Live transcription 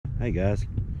Hey guys,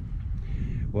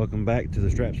 welcome back to the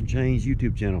Straps and Chains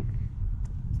YouTube channel.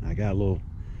 I got a little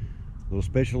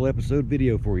special episode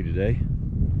video for you today.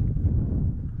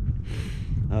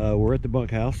 We're at the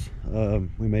bunkhouse.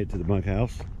 We made it to the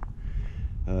bunkhouse.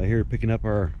 Here picking up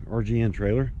our RGN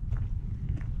trailer.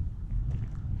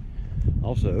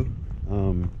 Also,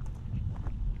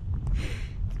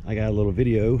 I got a little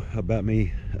video about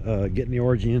me getting the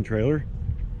RGN trailer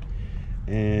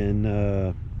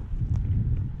and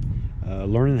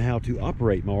learning how to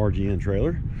operate my RGN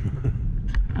trailer.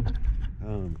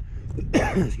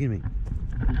 Excuse me.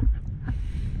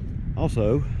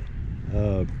 Also,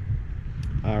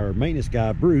 our maintenance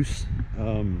guy Bruce,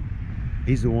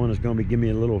 he's the one that's going to be giving me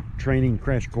a little training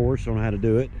crash course on how to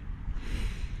do it,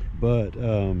 but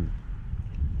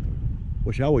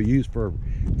which I will use for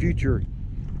future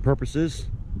purposes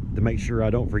to make sure I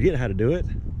don't forget how to do it.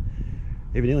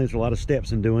 Evidently there's a lot of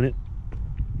steps in doing it,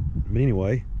 but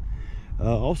anyway.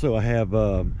 Also, I have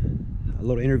a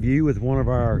little interview with one of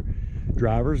our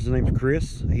drivers. His name's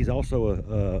Chris. He's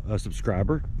also a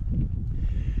subscriber.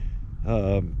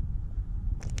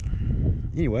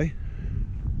 Anyway,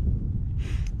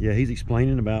 yeah, he's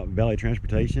explaining about valet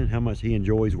transportation, how much he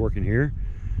enjoys working here.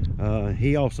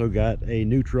 He also got a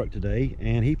new truck today,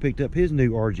 and he picked up his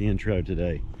new RGN trailer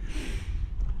today.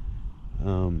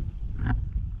 But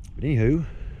anywho,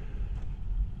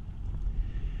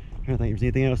 I'm trying to think if there's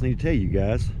anything else I need to tell you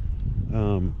guys.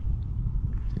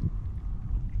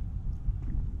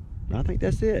 I think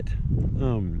that's it.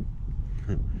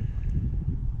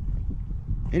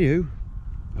 Anywho,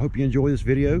 I hope you enjoy this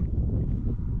video.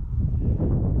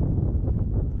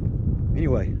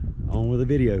 Anyway, on with the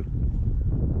video.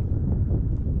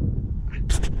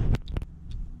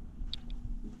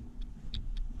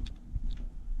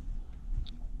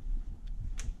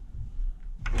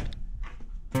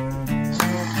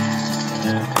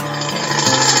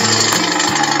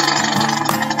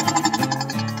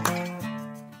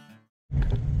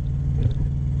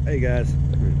 Hey guys,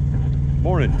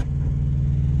 morning.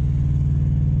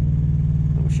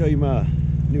 I'll show you my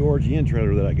new RGN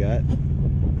trailer that I got.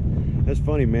 That's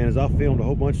funny, man, as I filmed a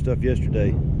whole bunch of stuff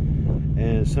yesterday,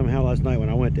 and somehow last night when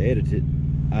I went to edit it,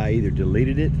 I either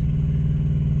deleted it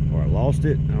or I lost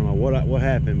it. I don't know what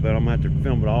happened, but I'm gonna have to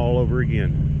film it all over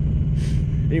again.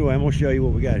 Anyway, I'm gonna show you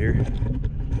what we got here.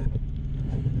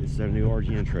 This is our new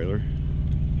RGN trailer.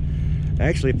 I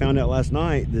actually found out last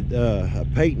night that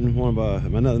Peyton, one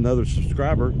of another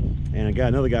subscriber, and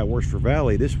another guy who works for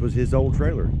Valley, this was his old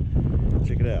trailer.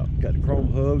 Check it out. Got the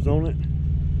chrome hubs on it,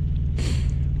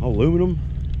 all aluminum.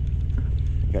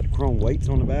 Got the chrome weights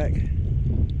on the back.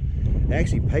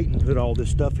 Actually, Peyton put all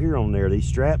this stuff here on there. These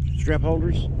strap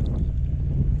holders.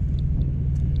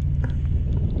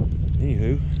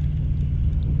 Anywho,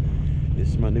 this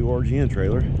is my new RGN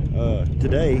trailer.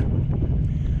 Today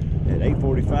at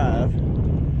 8:45.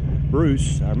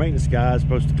 Bruce, our maintenance guy, is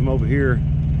supposed to come over here.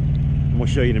 I'm going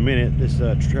to show you in a minute. This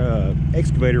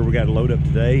excavator we got to load up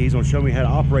today. He's going to show me how to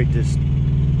operate this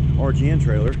RGN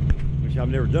trailer, which I've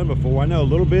never done before. I know a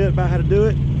little bit about how to do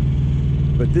it,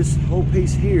 but this whole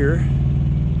piece here,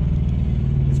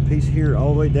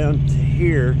 all the way down to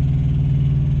here,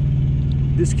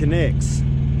 disconnects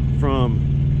from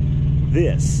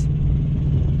this.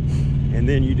 And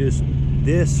then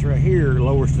this right here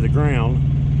lowers to the ground,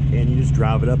 and you just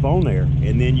drive it up on there,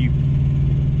 and then you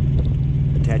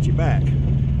attach it back,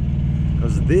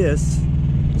 because this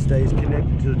stays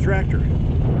connected to the tractor.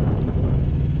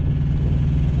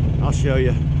 I'll show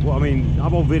you. Well, I mean,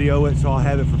 I'm gonna video it so I'll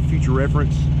have it for future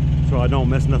reference, so I don't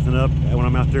mess nothing up when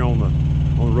I'm out there on the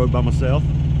road by myself.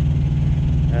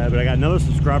 But I got another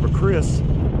subscriber, Chris.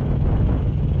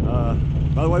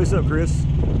 By the way, what's up, Chris?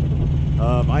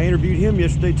 I interviewed him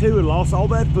yesterday too and lost all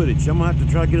that footage. I'm gonna have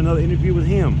to try to get another interview with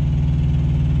him.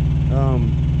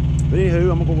 But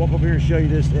anywho, I'm gonna go walk over here and show you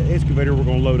this excavator we're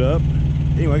gonna load up.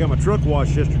 Anyway, I got my truck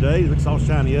washed yesterday. It looks all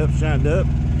shined up. I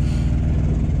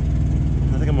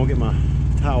think I'm gonna get my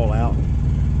towel out,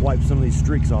 wipe some of these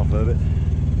streaks off of it.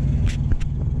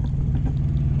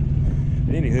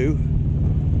 But anywho,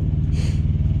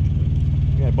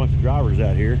 we got a bunch of drivers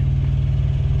out here.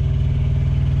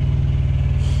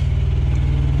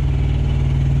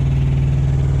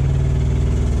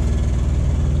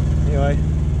 Anyway,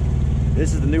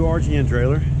 this is the new RGN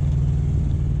trailer.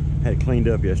 Had it cleaned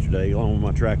up yesterday along with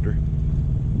my tractor.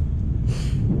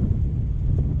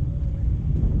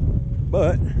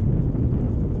 But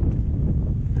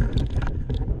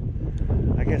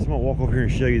I guess I'm gonna walk over here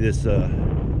and show you this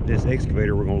this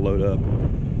excavator we're gonna load up,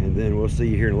 and then we'll see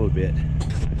you here in a little bit.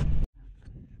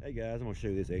 Hey guys, I'm gonna show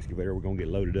you this excavator we're gonna get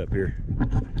loaded up here.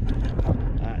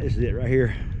 This is it right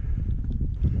here.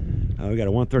 We got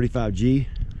a 135G.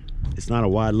 It's not a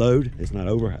wide load. It's not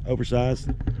oversized.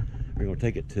 We're gonna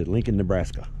take it to Lincoln,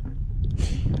 Nebraska.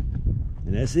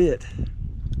 And that's it.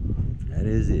 That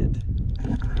is it.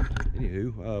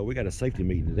 Anywho, we got a safety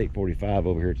meeting at 8:45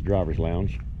 over here at the driver's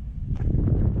lounge.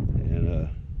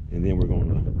 And then we're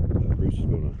gonna, Bruce is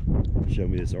gonna show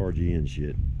me this RGN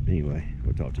shit. Anyway,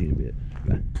 we'll talk to you in a bit.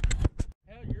 Bye.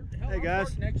 Hey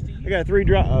guys, I got 3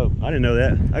 drivers. Oh, I didn't know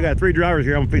that. I got 3 drivers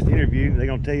here I'm gonna fix the interview. They're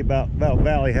gonna tell you about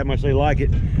Valley, how much they like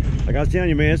it. Like I was telling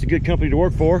you, man, it's a good company to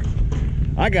work for.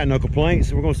 I got no complaints,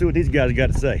 so we're gonna see what these guys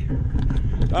got to say.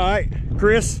 All right,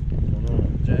 Chris,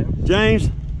 James,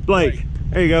 Blake.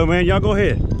 There you go, man. Y'all go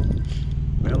ahead.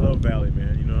 Man, I love Valley,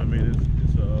 man. You know what I mean?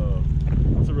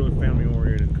 It's a really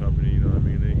family-oriented company. You know what I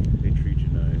mean? They treat you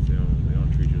nice. They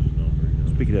don't treat you as a number. You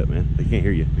know? Speak it up, man. They can't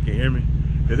hear you. They can't hear me.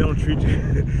 They don't treat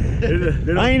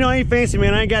you. I ain't fancy,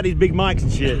 man. I ain't got these big mics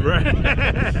and shit. Right. You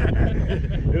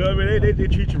know what I mean? They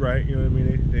treat you right. You know what I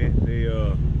mean? They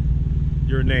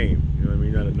your name. You know what I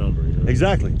mean? Not a number. You know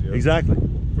exactly. I mean? Exactly.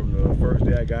 From the first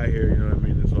day I got here, you know what I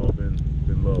mean? It's all been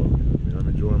love. You know what I mean? I'm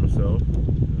enjoying myself. You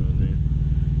know what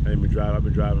I mean? I've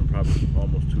been driving probably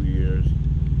almost 2 years.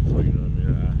 So you know what I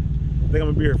mean? I think I'm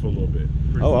gonna be here for a little bit.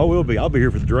 I will be. I'll be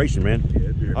here for the duration, man.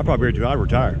 Yeah, I'll probably be here till I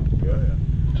retire. Yeah.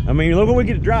 I mean, look what we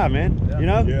get to drive, man. Yeah. You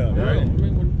know? Yeah, right.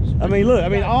 I mean, look. I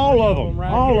mean, all of them.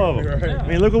 All of them. Right. I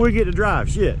mean, look what we get to drive.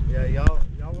 Shit. Yeah, y'all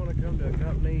want to come to a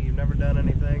company, you've never done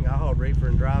anything. I hauled reefer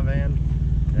and dry van.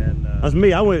 And that's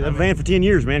me. I went a van for 10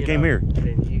 years, man. Came here.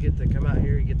 And you get to come out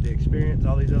here, you get the experience.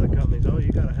 All these other companies, oh,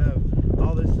 you got to have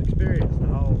all this experience to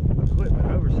haul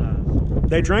equipment oversized.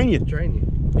 They train you. Train you.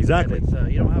 Exactly. And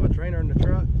it's, you don't have a trainer in the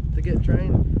truck to get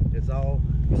trained. It's all.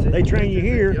 They train you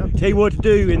here, tell you what to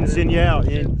do, and send you out.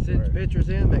 Send your pictures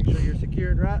in, make sure you're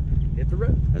secured right, hit the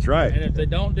road. That's right. And if they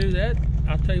don't do that,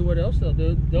 I'll tell you what else they'll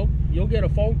do. You'll get a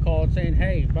phone call saying,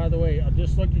 hey, by the way, I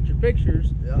just looked at your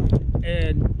pictures,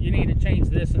 and you need to change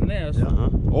this and this.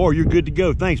 Or you're good to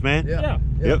go. Thanks, man. Yeah.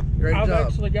 Yep. Great job. I've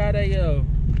actually got I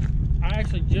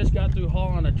actually just got through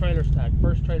hauling a trailer stack,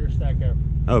 first trailer stack ever.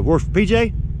 Oh, where's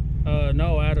PJ?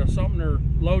 No, out of Sumner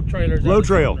load trailers. Low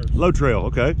trail,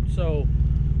 okay. So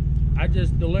I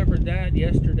just delivered that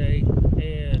yesterday,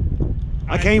 and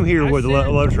I came here with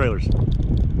load trailers.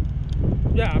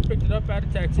 Yeah, I picked it up out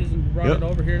of Texas and brought it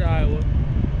over here to Iowa.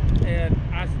 And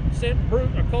I sent Bruce,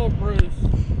 I called Bruce,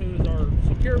 who's our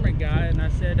securement guy, and I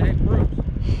said, hey Bruce,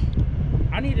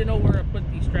 I need to know where I put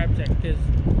these strap checks because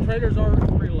trailers are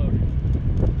preloaded.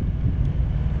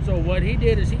 So what he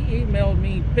did is he emailed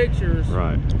me pictures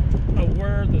of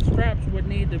where the straps would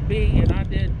need to be, and I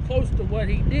did close to what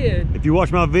he did. If you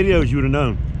watch my videos, you would have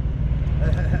known.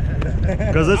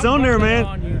 Because it's on there,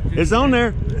 man. It's on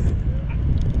there.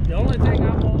 The only thing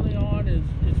I'm only on is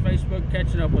Facebook,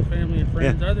 catching up with family and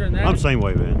friends. Other than that, I'm the same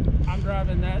way, man. I'm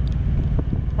driving that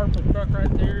purple truck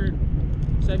right there,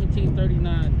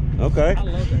 1739. Okay. I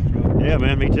love that truck. Yeah,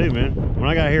 man, me too, man. When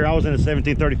I got here, I was in a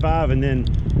 1735, and then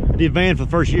I did van for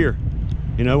the first year.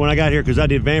 You know, when I got here, because I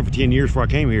did van for 10 years before I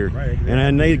came here. Right.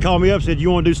 And they called me up, said,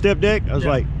 you want to do step deck? I was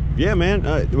like, yeah, man,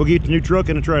 we'll get the new truck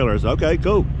and a trailer. I was like, okay,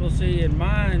 cool. Well, see, in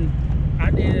mine,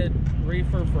 I did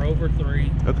reefer for over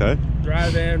 3. Okay.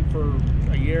 Drive in for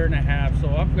a year and a half.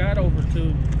 So I've got over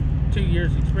two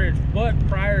years experience. But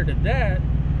prior to that,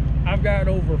 I've got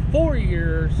over 4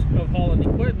 years of hauling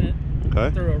equipment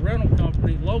through a rental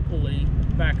company locally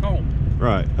back home.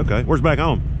 Right. Okay. Where's back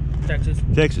home? Texas.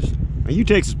 Texas. You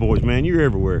Texas boys, man. You're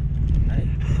everywhere. Hey,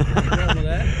 ain't wrong with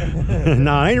that.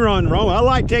 Nah, ain't wrong. I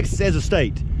like Texas as a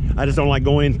state. I just don't like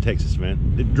going into Texas,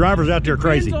 man. The drivers out there are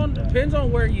crazy. Depends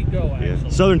on where you go, actually. Yeah.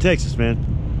 Southern Texas, man.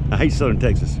 I hate Southern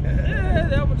Texas. Yeah,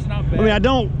 that one's not bad. I mean, I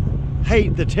don't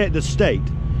hate the state.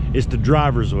 It's the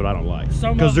drivers what I don't like.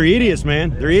 Because they're idiots,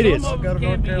 man. They're idiots. Go to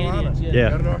North Carolina.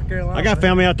 Yeah. Go to North Carolina. I got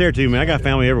family out there too, man. I got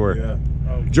family everywhere. Yeah.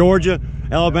 Oh. Georgia,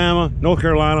 Alabama, North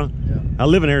Carolina. Yeah. I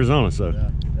live in Arizona, so. Yeah.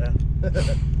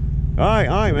 All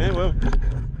right, man. Well,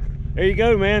 there you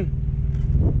go, man.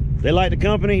 They like the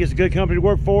company. It's a good company to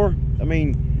work for. I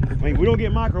mean, we don't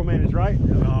get micromanaged, right?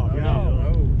 No.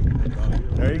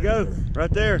 There you go,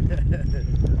 right there.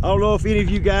 I don't know if any of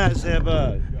you guys have.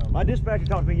 My dispatcher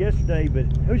talked to me yesterday, but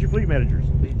who's your fleet managers?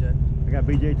 BJ. I got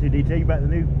BJ too. Did he tell you about the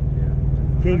new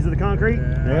Kings of the Concrete?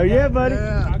 Hell yeah, buddy.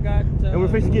 I got. And we're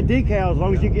fixing to get decals. As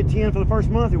long as you get 10 for the first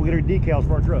month, we'll get our decals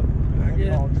for our truck.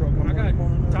 I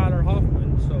got Tyler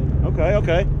Hoffman. So.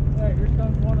 Okay. Hey, here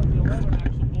comes one of the 11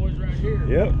 axle boys right here.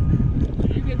 Yep. So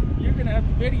you're gonna have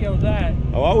to video that.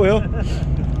 Oh, I will.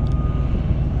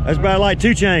 That's about like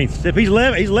 2 chains. Except he's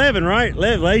 11, right?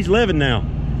 He's 11 now.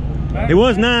 He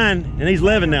was 9, and he's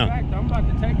 11 now. In fact, I'm about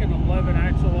to take an 11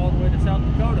 axle all the way to South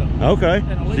Dakota. Okay.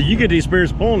 So you get the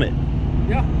experience pulling it.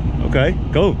 Yeah. Okay,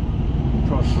 cool.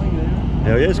 Truck's clean, man.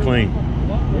 Hell yeah, it's clean.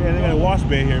 Yeah, they got a wash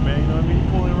bay here, man. You know what I mean? You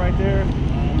pull in right there.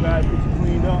 You guys get you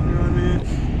cleaned up. You know what I mean?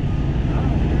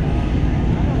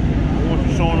 They want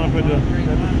you showing up at the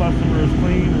customer is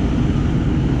clean and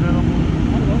presentable.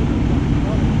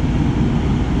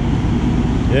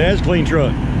 Yeah, it's a clean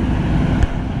truck.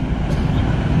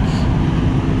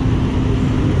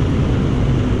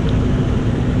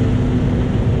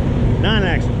 Nine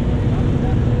axle.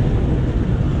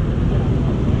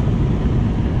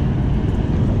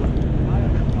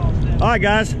 All right,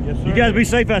 guys. Yes, sir. You guys be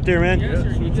safe out there, man. Yes,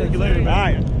 sir. We'll take you later, All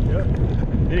man. right.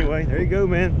 Yep. Anyway, there you go,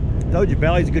 man. Told you,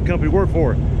 pal, he's a good company to work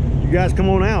for. You guys come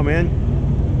on out, man.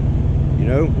 You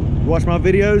know, watch my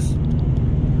videos.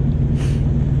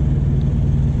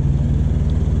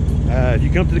 If you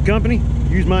come to the company,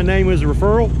 use my name as a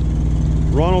referral.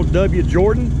 Ronald W.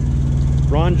 Jordan.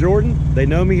 Ron Jordan. They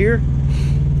know me here.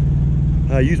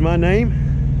 Use my name.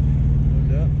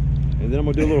 And then I'm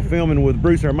gonna do a little filming with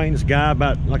Bruce, our maintenance guy,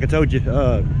 about, like I told you,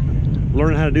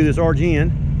 learning how to do this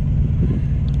RGN.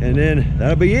 And then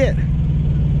that'll be it.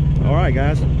 All right,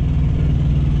 guys.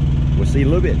 We'll see you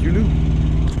in a little bit. Toodaloo.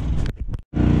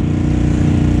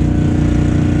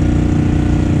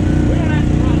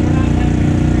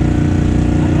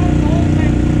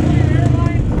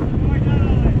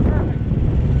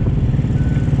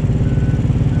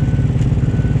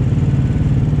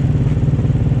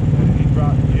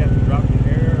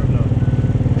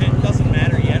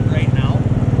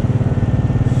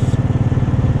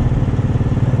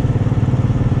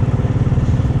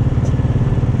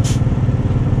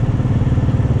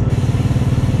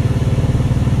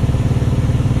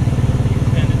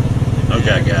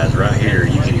 Okay, guys, right here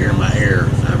you can hear my air.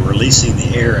 I'm releasing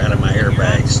the air out of my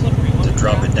airbags to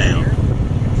drop it down.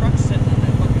 Truck's sitting in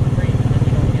that fucking frame and then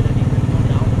you don't get any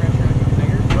down pressure on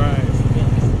your tires. Right.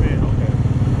 Okay.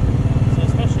 So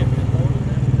especially if you're loaded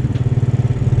then.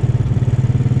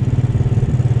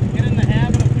 Get in the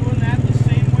habit of doing that the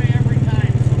same way every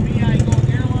time. So I go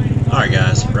airline. Alright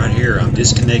guys, right here I'm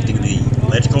disconnecting the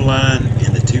electrical line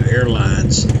and the two air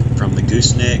lines from the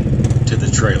gooseneck to the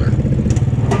trailer.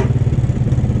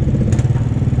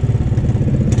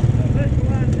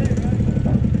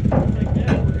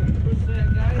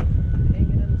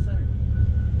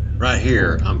 Right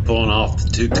here, I'm pulling off the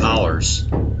two collars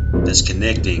that's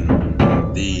connecting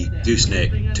the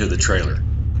gooseneck to the trailer.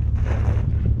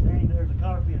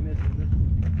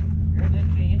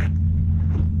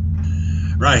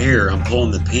 Right here, I'm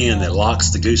pulling the pin that locks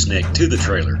the gooseneck to the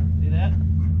trailer. See that?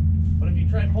 But if you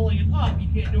try pulling it up, you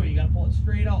can't do it. You got to pull it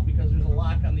straight out because there's a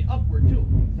lock on the upward too.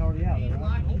 It's already out there,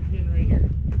 right? Locking pin right here.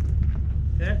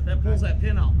 Okay, that pulls that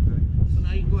pin out. So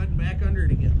now you can go ahead and back under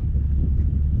it again.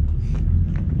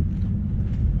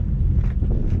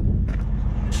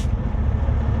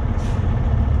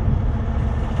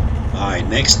 Alright,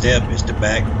 next step is to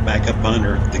back up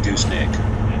under the gooseneck.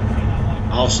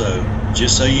 Also,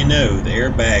 just so you know, the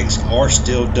airbags are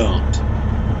still dumped.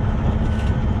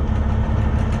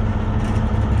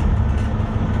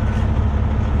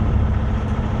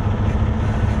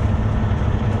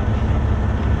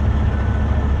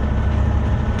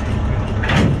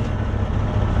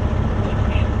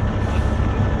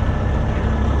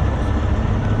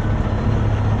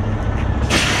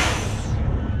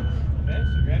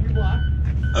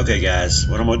 Okay guys,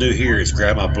 what I'm going to do here is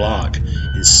grab my block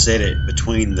and set it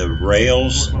between the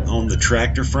rails on the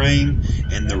tractor frame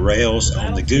and the rails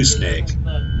on the gooseneck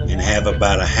and have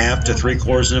about a 1/2 to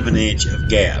 3/4 of an inch of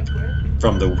gap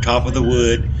from the top of the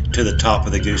wood to the top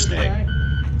of the gooseneck. Right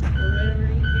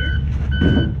underneath here.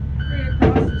 Right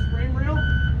across this frame rail.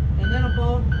 And then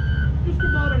just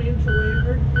about an inch away.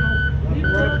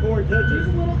 There's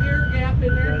a little air gap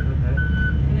in there.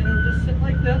 And then it'll just sit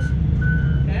like this.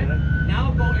 Okay?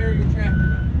 Now go air your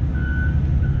tractor.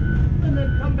 And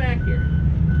then come back here.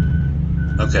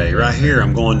 Okay, right here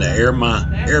I'm going to air my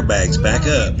airbags back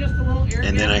up,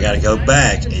 and then I got to go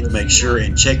back and make sure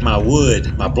and check my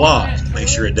wood, my block, make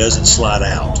sure it doesn't slide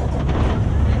out.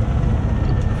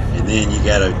 And then you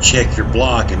got to check your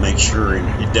block and make sure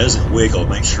it doesn't wiggle,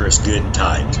 make sure it's good and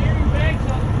tight. Air your bags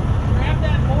up, grab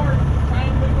that board, try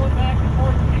and wiggle it back and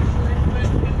forth to make sure it's good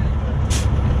and good.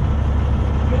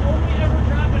 You'll only ever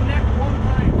drop a neck one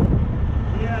time.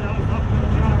 Yeah, that was up to the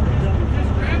driver.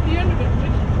 Just grab the end of it.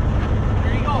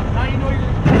 There you go. Now you know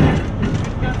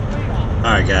you've got the weight off.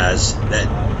 Alright guys, that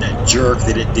jerk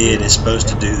that it did is supposed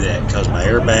to do that because my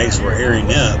airbags were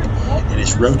airing up and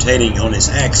it's rotating on its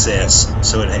axis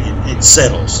so it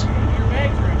settles. Your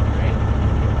bags are in, right?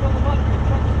 You pull them up, your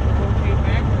truck's going to rotate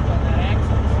backwards on that axis.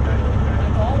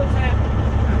 That's all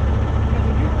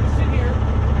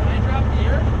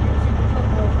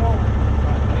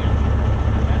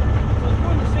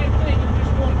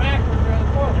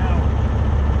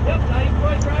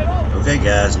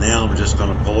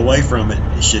away from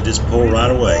it, it should just pull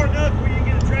right away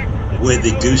with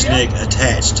the gooseneck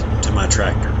attached to my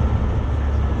tractor.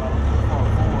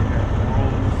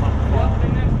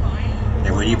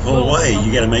 And when you pull away,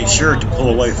 you got to make sure to pull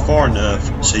away far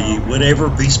enough so whatever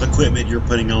piece of equipment you're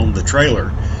putting on the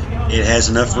trailer, it has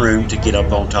enough room to get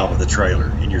up on top of the trailer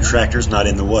and your tractor's not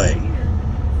in the way.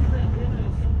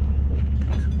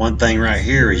 One thing right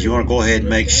here is you want to go ahead and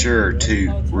make sure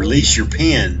to release your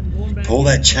pin, pull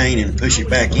that chain and push it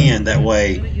back in. That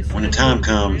way, when the time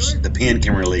comes, the pin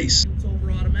can release. It's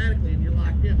over automatically and you're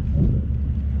locked in.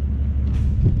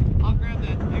 I'll grab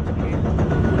that excavator.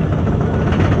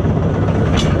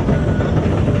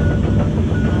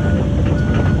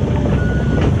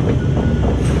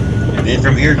 And then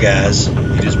from here, guys,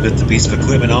 you just put the piece of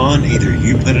equipment on. Either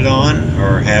you put it on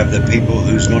or have the people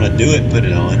who's going to do it put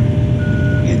it on,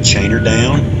 and chain her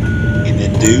down, and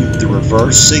then do the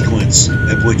reverse sequence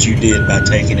of what you did by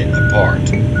taking it apart.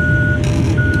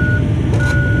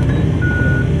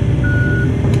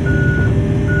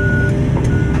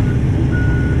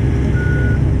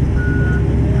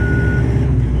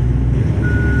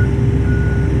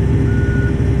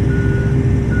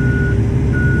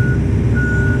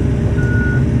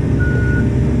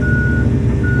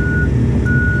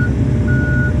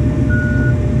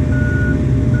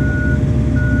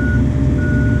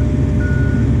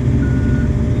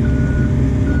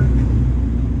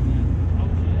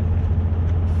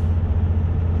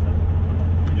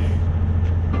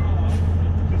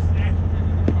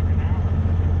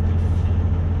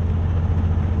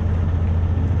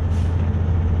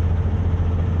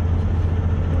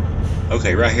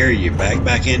 Okay, right here you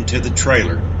back into the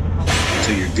trailer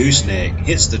until your gooseneck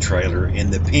hits the trailer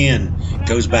and the pin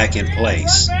goes back in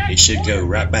place. It should go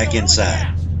right back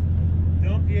inside.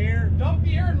 Dump the air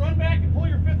and run back and pull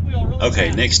your fifth wheel really Okay,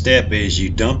 fast. next step is you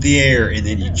dump the air and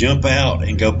then you jump out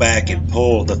and go back and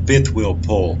pull the fifth wheel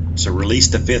pull. So release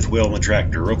the fifth wheel on the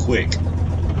tractor real quick.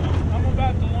 I'm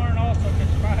about to learn also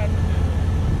because if I had to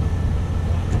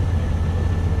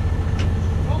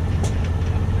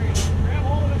Grab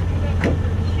hold of it, do that.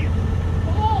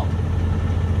 Come on.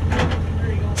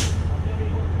 There you go.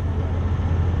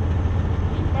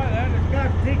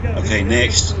 Okay,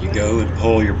 next you go and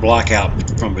pull your block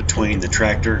out from between the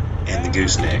tractor and the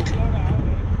gooseneck.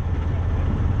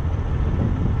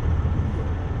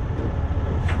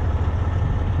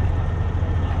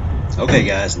 Okay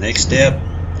guys, next step,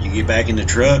 you get back in the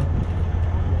truck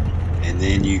and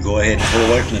then you go ahead and pull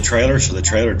away from the trailer so the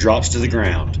trailer drops to the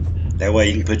ground. That way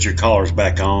you can put your collars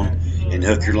back on and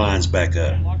hook your lines back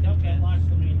up.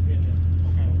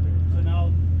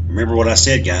 Remember what I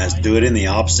said, guys, do it in the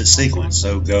opposite sequence.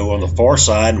 So go on the far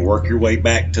side and work your way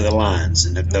back to the lines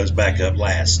and hook those back up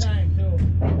last.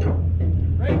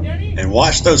 And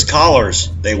watch those collars.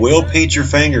 They will pinch your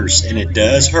fingers and it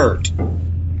does hurt.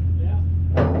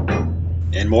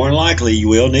 And more than likely you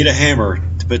will need a hammer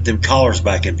to put them collars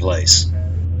back in place.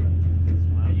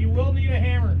 You will need a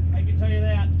hammer, I can tell you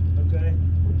that. Okay.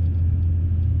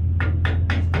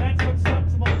 That's what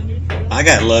sucks about the new trailer. I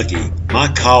got lucky. My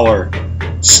collar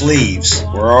sleeves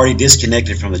were already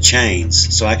disconnected from the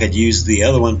chains, so I could use the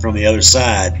other one from the other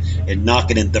side and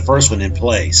knock it in the first one in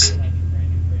place.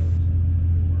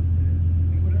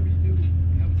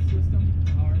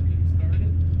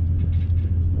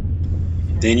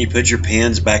 Then you put your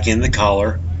pins back in the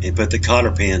collar and put the cotter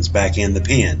pins back in the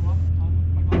pin.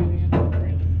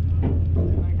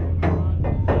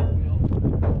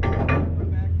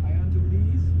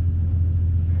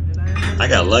 I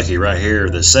got lucky right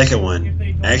here. The second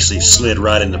one actually slid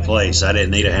right into place. I didn't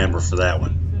need a hammer for that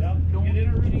one. Get in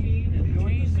a routine and do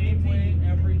it the same way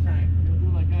every time. You'll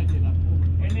do like I did.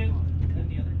 And then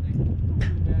the other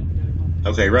thing.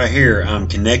 Okay, right here I'm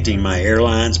connecting my air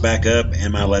lines back up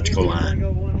and my electrical line.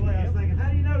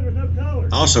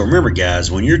 Also, remember guys,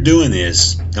 when you're doing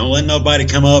this, don't let nobody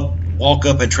walk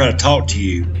up and try to talk to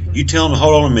you. You tell them to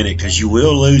hold on a minute because you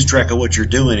will lose track of what you're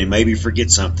doing and maybe forget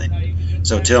something.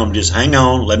 So tell them just hang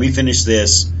on, let me finish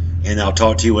this, and I'll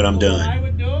talk to you when I'm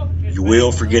done. You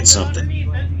will forget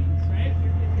something.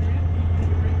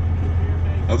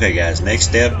 Okay guys, next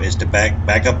step is to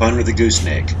back up under the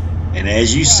gooseneck. And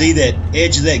as you see that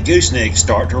edge of that gooseneck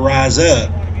start to rise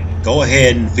up, go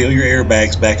ahead and fill your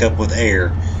airbags back up with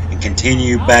air and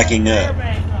continue backing up.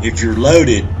 If you're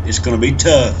loaded, it's going to be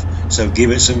tough, so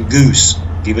give it some goose,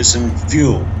 give it some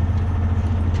fuel.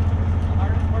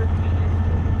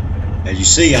 As you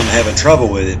see, I'm having trouble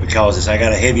with it because I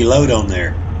got a heavy load on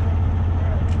there.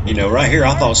 You know, right here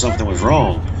I thought something was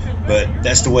wrong, but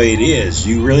that's the way it is.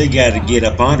 You really got to get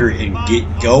up under it and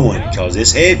get going because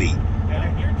it's heavy.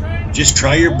 You're trying Just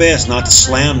try your best not to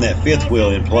slam that fifth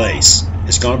wheel in place.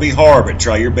 It's going to be hard, but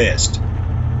try your best. Look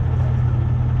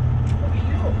at you.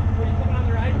 What, you coming on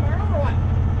the ride tomorrow or what?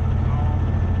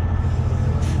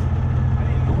 I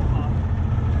didn't know about it.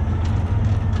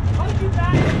 How did you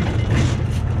die?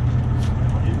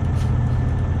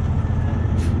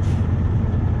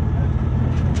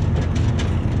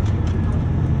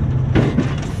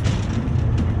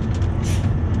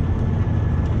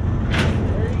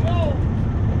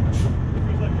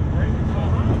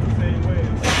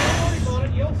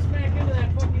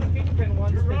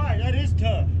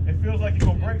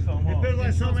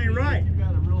 Something ain't right. You've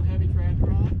got a real heavy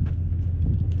tractor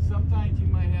on. Sometimes you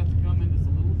might have to come in just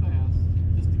a little fast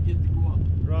just to get to go up.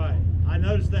 Right. I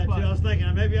noticed that too. I was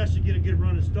thinking maybe I should get a good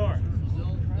running start.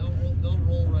 They'll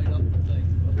roll right up the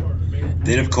thing.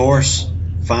 Then, of course,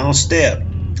 final step.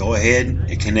 Go ahead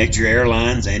and connect your air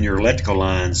lines and your electrical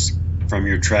lines from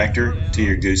your tractor to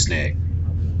your gooseneck.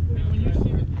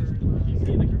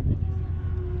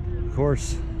 Of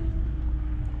course,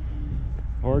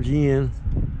 RGN.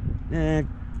 A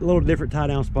little different tie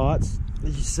down spots,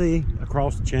 as you see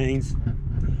across the chains.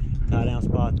 Tie down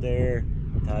spot there,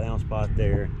 tie down spot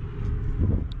there.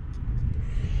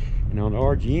 And on the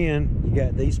RGN, you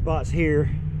got these spots here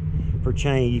for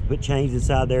chain. You put chains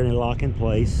inside there and they lock in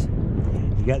place.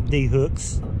 You got D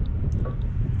hooks.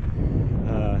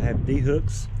 Have D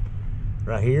hooks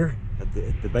right here at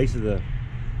the base of the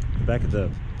back of the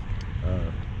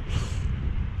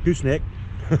gooseneck.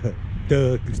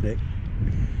 Duh, gooseneck.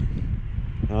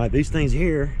 All right, these things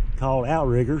here called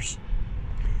outriggers.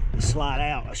 They slide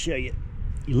out. I'll show you.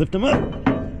 You lift them up,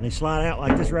 and they slide out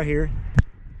like this right here.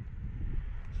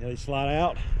 See how they slide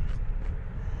out?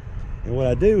 And what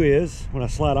I do is, when I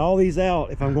slide all these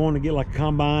out, if I'm going to get like a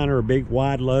combine or a big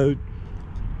wide load,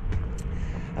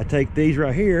 I take these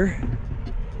right here,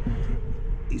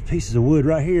 these pieces of wood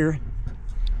right here,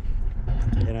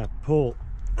 and I pull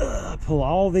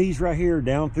all these right here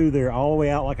down through there, all the way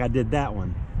out like I did that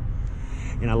one.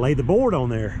 And I lay the board on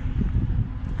there,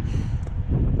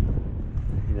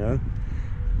 you know,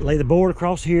 lay the board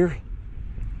across here.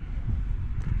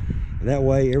 And that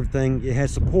way everything, it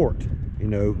has support, you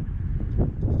know,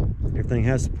 everything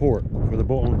has support for the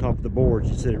board on top of the board.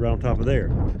 You sit it right on top of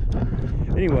there.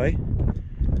 Anyway,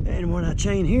 and when I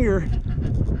chain here,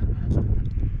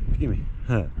 excuse me,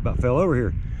 about fell over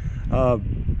here.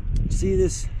 See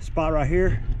this spot right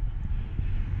here?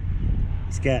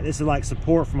 It's got, this is like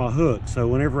support for my hook. So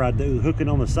whenever I do hooking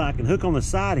on the side, I can hook on the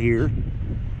side here.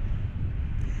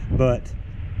 But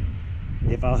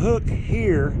if I hook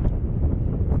here,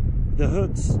 the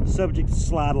hook's subject to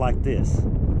slide like this.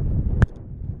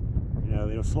 You know,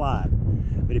 it'll slide.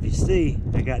 But if you see,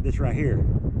 I got this right here,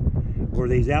 where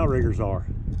these outriggers are.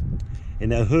 And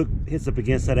the hook hits up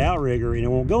against that outrigger and it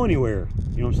won't go anywhere.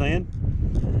 You know what I'm saying?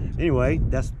 Anyway,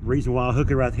 that's the reason why I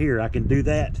hook it right here. I can do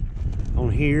that on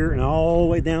here and all the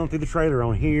way down through the trailer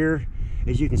on here,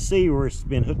 as you can see where it's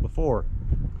been hooked before.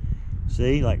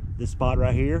 See, like this spot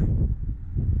right here,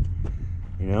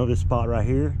 you know, this spot right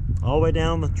here, all the way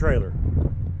down the trailer.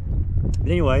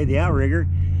 But anyway, the outrigger,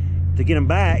 to get them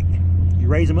back, you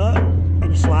raise them up and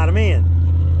you slide them in,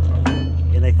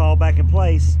 and they fall back in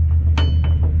place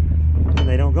and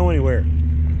they don't go anywhere.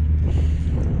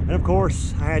 And of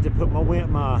course, I had to put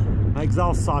my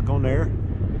exhaust sock on there.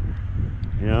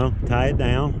 You know, tie it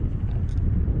down.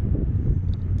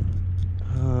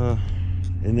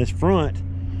 And this front,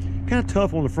 kind of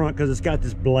tough on the front because it's got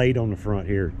this blade on the front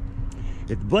here.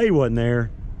 If the blade wasn't there,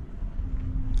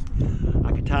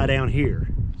 I could tie down here.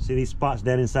 See these spots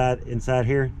down inside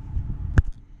here?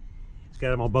 It's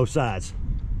got them on both sides,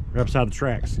 right beside the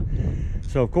tracks.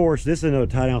 So of course, this is another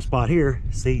tie down spot here.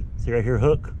 See right here,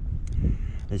 hook.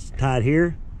 It's tied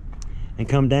here, and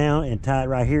come down and tie it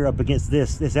right here up against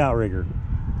this outrigger.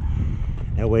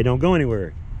 That way it don't go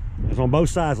anywhere. It's on both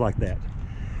sides like that.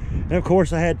 And of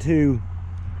course I had to,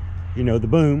 you know, the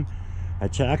boom, I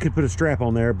could put a strap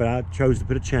on there, but I chose to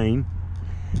put a chain.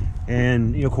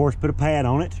 And you know, of course, put a pad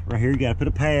on it. Right here, you gotta put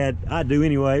a pad. I do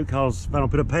anyway, because if I don't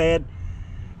put a pad,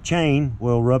 chain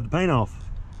will rub the paint off,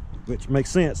 which makes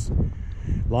sense.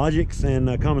 Logics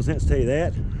and common sense tell you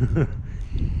that.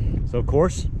 So of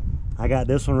course, I got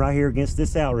this one right here against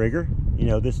this outrigger, you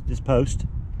know, this post.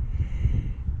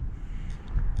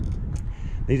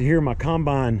 These are here are my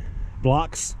combine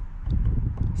blocks.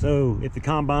 So if the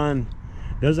combine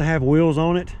doesn't have wheels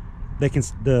on it,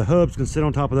 the hubs can sit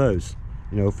on top of those.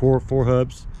 You know, four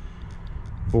hubs,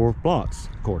 4 blocks,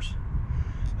 of course.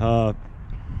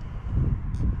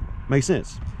 Makes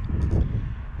sense.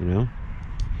 You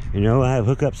know, I have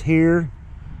hookups here,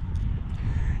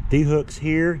 D hooks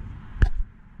here,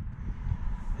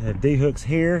 Have D hooks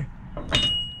here.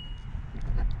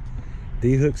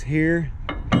 D hooks here.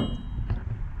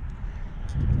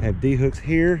 Have D hooks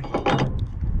here.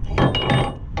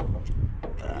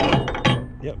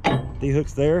 Yep, D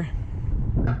hooks there.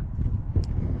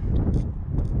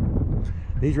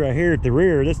 These right here at the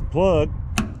rear, this plug,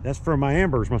 that's for my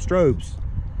ambers, my strobes.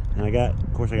 And I got,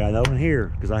 of course I got another one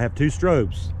here because I have two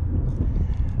strobes.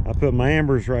 I put my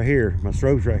ambers right here, my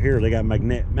strobes right here. They got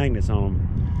magnets on them.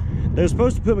 They were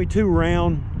supposed to put me 2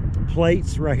 round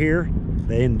plates right here.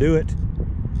 They didn't do it.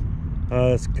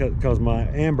 It's because my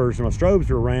ambers and my strobes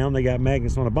were round. They got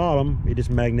magnets on the bottom. It just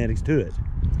magnetics to it.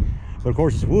 But of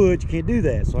course it's wood, you can't do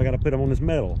that. So I got to put them on this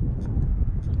metal.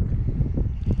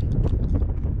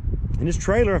 And this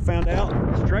trailer, I found out,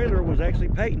 this trailer was actually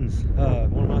Peyton's,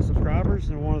 one of my subscribers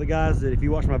and one of the guys that, if you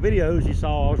watch my videos, you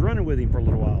saw I was running with him for a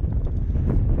little while.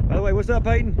 By the way, what's up,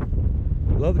 Peyton?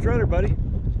 Love the trailer, buddy.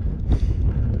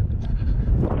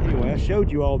 Anyway, I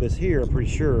showed you all this here, I'm pretty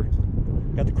sure.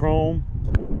 Got the chrome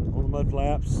on the mud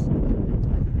flaps.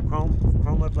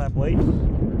 Chrome mud flap weights.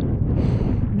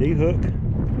 D-hook.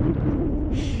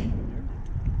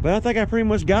 But I think I pretty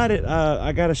much got it.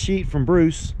 I got a sheet from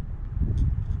Bruce.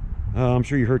 I'm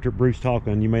sure you heard Bruce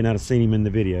talking. You may not have seen him in the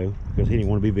video because he didn't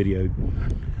want to be videoed.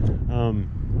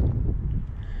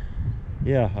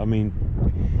 Yeah, I mean,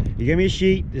 he gave me a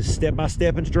sheet, it's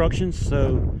step-by-step instructions,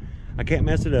 so I can't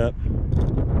mess it up.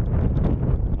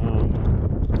 I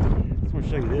just want to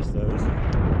show you this though.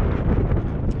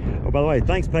 Oh, by the way,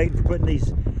 thanks Peyton for putting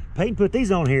these. Peyton put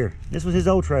these on here. This was his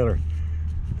old trailer.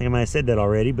 I think I might have said that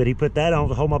already, but he put that on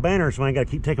to hold my banner, so I ain't got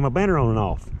to keep taking my banner on and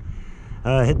off.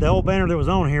 The old banner that was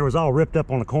on here was all ripped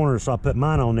up on the corner, so I put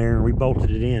mine on there and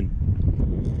rebolted it in.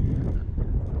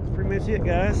 That's pretty much it,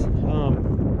 guys.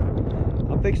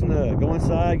 I'm fixing to go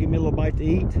inside, give me a little bite to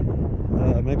eat,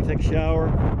 maybe take a shower,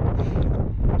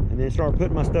 and then start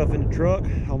putting my stuff in the truck,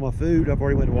 all my food. I've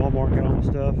already went to Walmart and got all my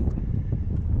stuff.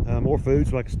 More food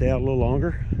so I can stay out a little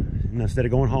longer instead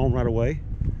of going home right away.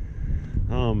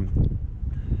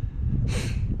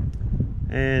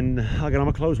 And I got all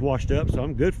my clothes washed up, so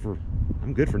I'm good for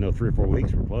another 3 or 4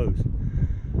 weeks for clothes.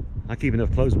 I keep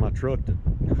enough clothes in my truck that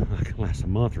I can last a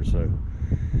month or so.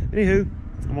 Anywho,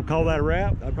 I'm gonna call that a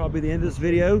wrap. That'll probably be the end of this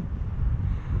video.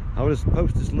 I'll just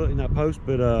post this little, not post,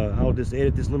 but I'll just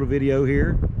edit this little video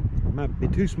here. It might be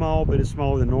too small, but it's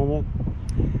smaller than normal.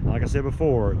 Like I said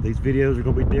before, these videos are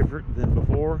gonna be different than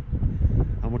before.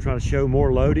 I'm gonna try to show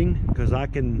more loading because I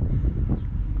can,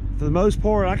 for the most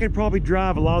part, I could probably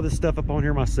drive a lot of this stuff up on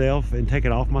here myself and take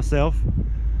it off myself.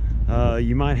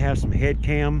 You might have some head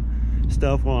cam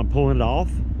stuff while I'm pulling it off,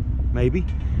 maybe.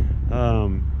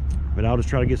 But I'll just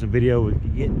try to get some video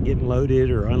of getting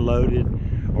loaded or unloaded,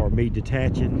 or me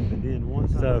detaching. And then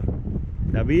once, so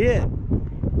that'll be it.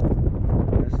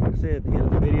 That's like I said, the end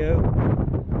of the video.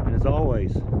 And as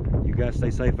always, you guys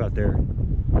stay safe out there.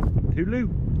 Toodaloo.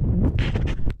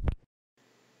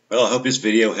 Well, I hope this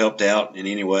video helped out in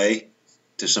any way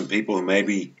to some people who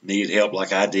maybe needed help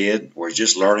like I did, or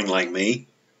just learning like me.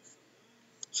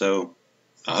 So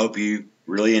I hope you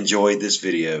really enjoyed this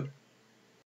video.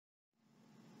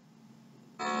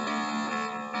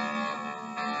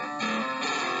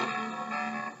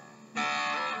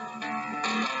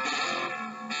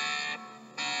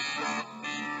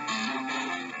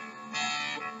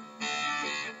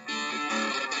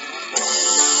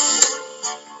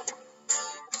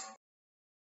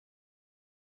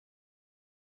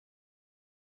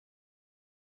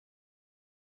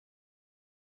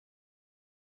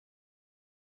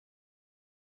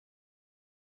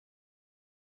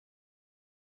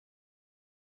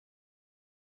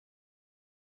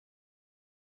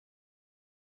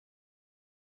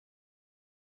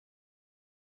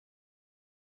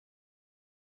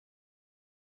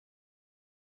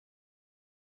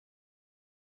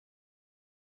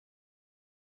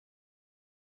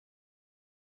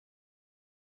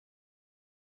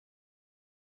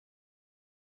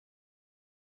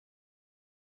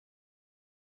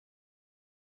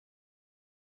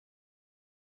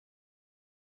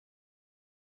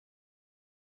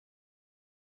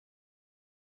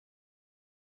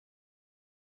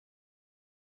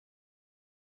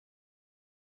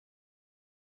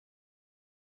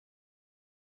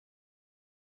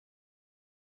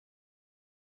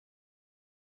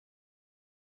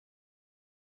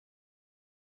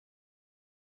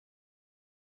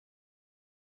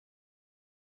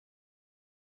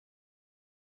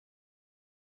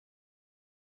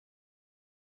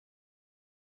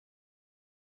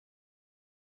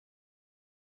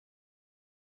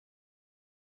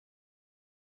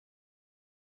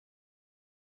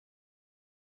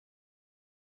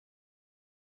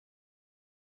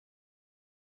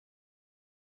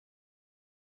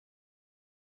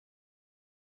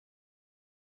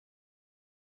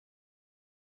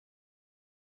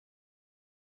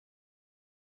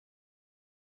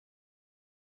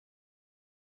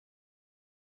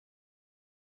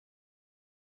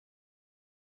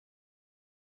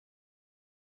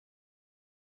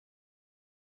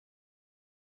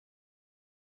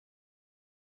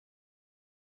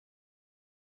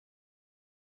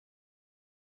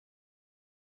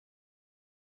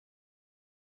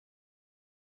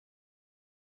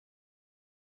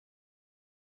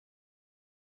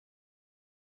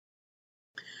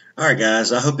 Alright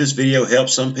guys, I hope this video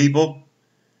helps some people.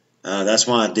 That's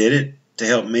why I did it, to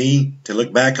help me, to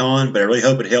look back on, but I really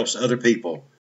hope it helps other people.